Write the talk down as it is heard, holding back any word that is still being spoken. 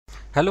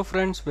Hello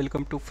friends,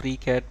 welcome to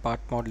FreeCAD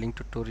part modeling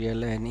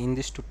tutorial, and in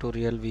this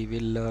tutorial we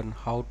will learn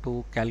how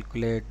to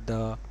calculate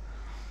the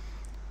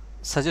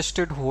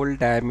suggested hole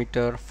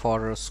diameter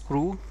for a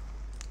screw.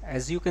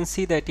 As you can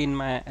see that in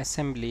my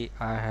assembly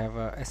I have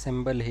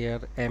assembled here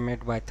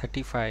M8 by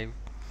 35,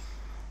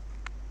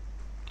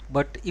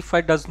 but if I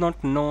does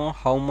not know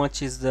how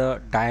much is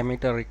the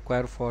diameter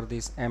required for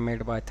this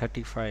M8 by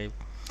 35,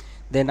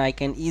 then I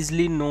can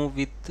easily know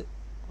with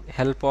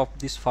help of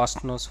this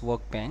fasteners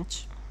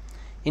workbench.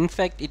 In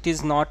fact, it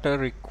is not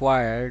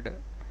required,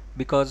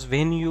 because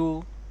when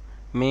you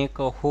make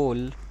a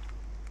hole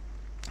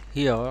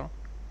here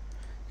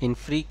in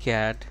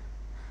FreeCAD,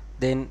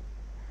 then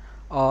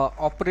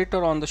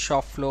operator on the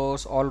shop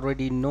floors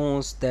already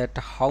knows that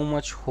how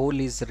much hole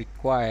is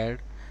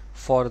required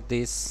for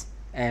this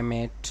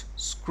M8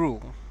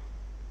 screw.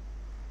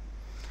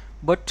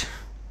 But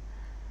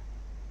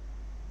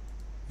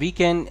we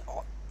can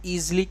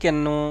easily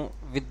know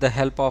with the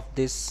help of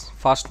this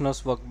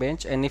fasteners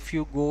workbench. And if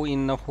you go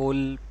in the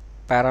hole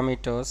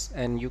parameters,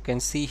 and you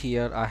can see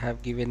here I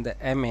have given the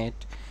M8,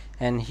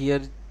 and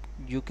here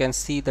you can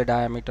see the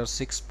diameter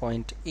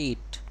 6.8,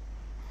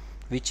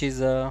 which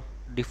is a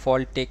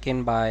default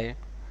taken by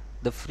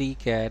the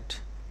FreeCAD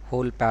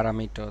hole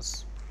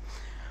parameters.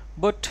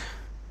 But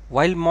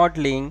while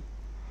modeling,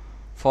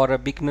 for a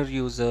beginner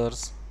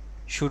users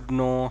should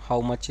know how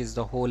much is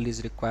the hole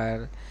is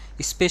required,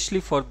 especially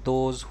for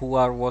those who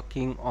are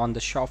working on the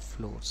shop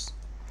floors.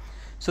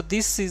 So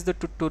this is the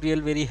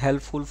tutorial very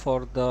helpful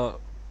for the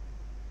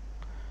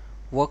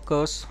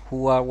workers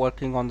who are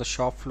working on the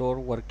shop floor,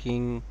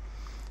 working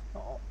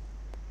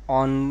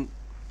on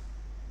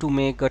to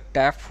make a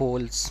tap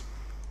holes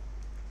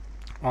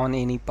on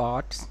any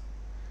parts.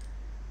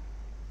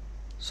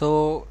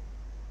 So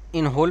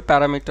in hole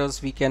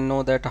parameters we can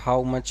know that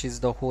how much is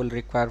the hole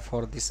required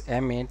for this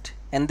M8,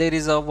 and there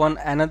is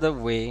another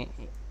way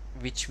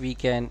which we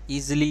can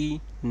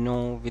easily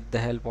know with the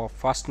help of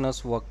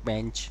fasteners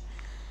workbench.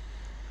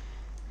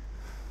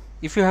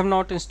 If you have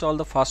not installed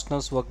the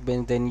fasteners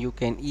workbench, then you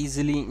can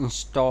easily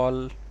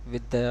install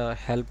with the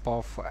help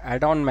of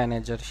add-on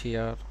manager.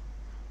 Here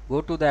go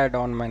to the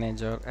add-on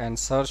manager and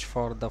search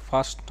for the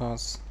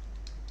fasteners.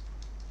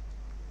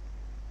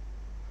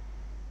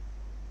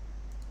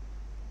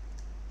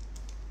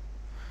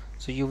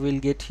 So you will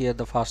get here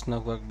the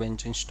fastener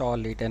workbench,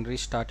 install it and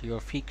restart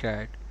your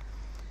FreeCAD.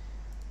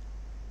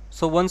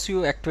 So once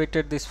you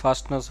activated this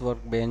fasteners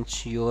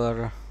workbench,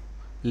 your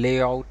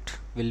layout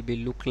will be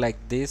look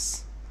like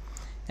this,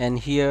 and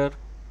here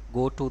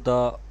go to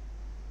the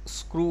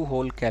screw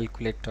hole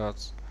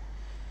calculators,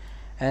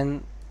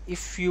 and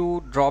if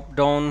you drop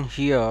down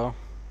here,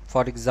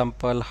 for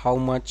example, how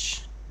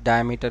much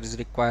diameter is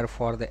required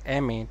for the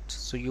M8,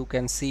 so you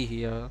can see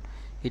here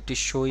it is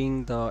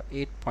showing the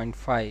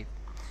 8.5.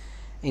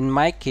 in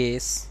my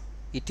case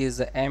it is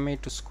the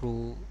M8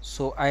 screw,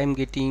 so I am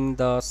getting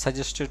the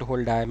suggested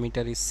hole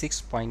diameter is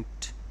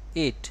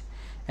 6.8,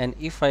 and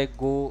if I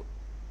go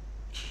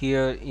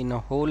here in a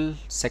hole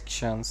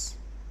sections,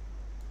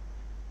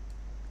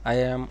 I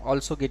am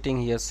also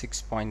getting here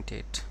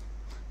 6.8.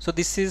 So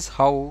this is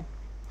how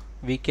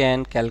we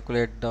can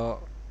calculate the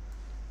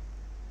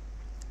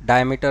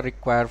diameter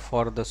required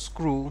for the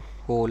screw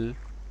hole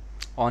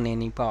on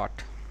any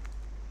part.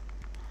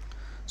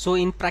 So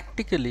in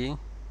practically,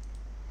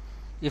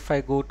 if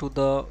I go to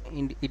the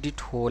edit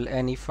hole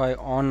and if I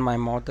on my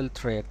model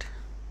thread,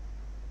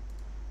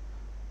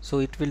 so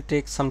it will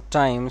take some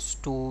times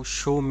to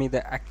show me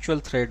the actual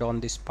thread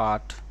on this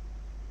part.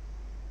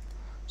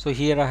 So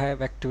here I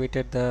have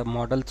activated the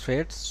model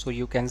thread, so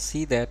you can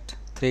see that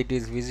thread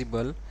is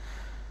visible.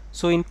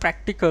 So in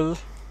practical,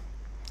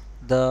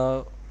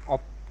 the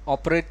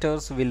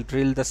operators will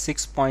drill the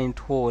 6-point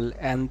hole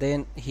and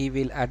then he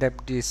will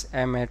adapt this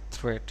M8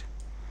 thread.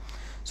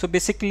 So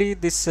basically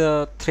this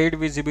thread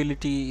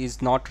visibility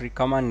is not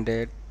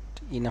recommended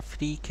in a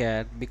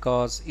FreeCAD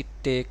because it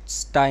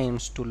takes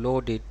times to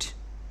load it.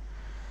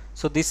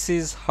 So this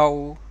is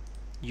how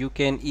you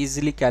can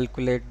easily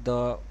calculate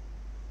the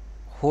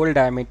hole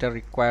diameter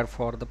required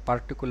for the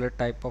particular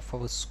type of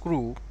a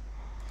screw.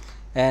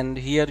 And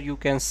here you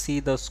can see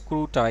the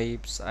screw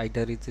types,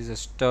 either it is a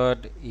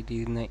stud, it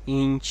is an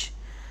inch,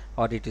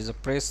 or it is a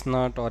press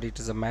nut, or it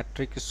is a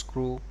metric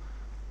screw.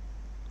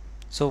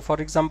 So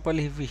for example,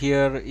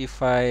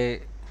 if I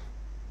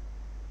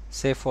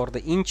say for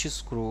the inch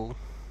screw,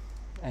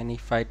 and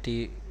if I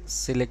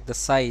select the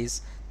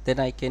size, then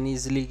I can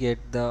easily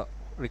get the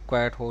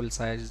required hole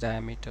size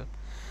diameter.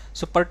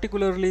 So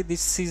particularly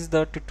this is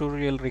the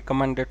tutorial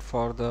recommended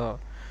for the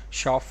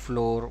shop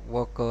floor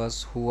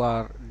workers who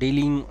are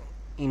dealing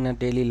in a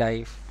daily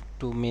life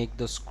to make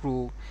the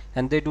screw,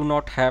 and they do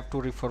not have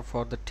to refer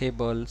for the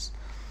tables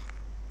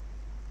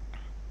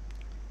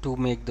to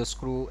make the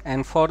screw.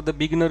 And for the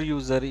beginner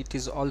user, it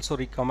is also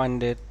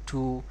recommended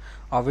to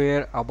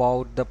aware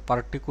about the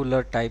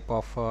particular type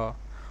of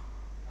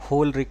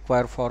hole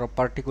required for a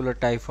particular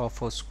type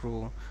of a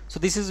screw. So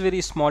this is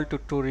very small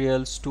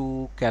tutorials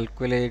to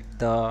calculate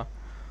the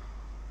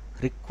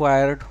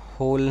required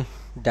hole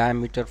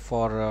diameter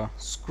for a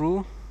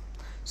screw.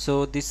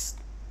 So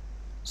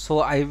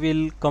I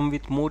will come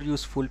with more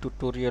useful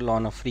tutorial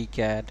on a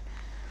FreeCAD.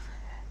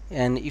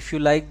 And if you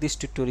like this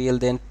tutorial,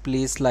 then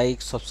please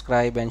like,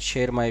 subscribe and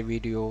share my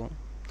video.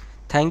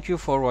 Thank you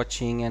for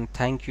watching, and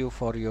thank you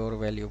for your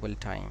valuable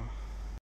time.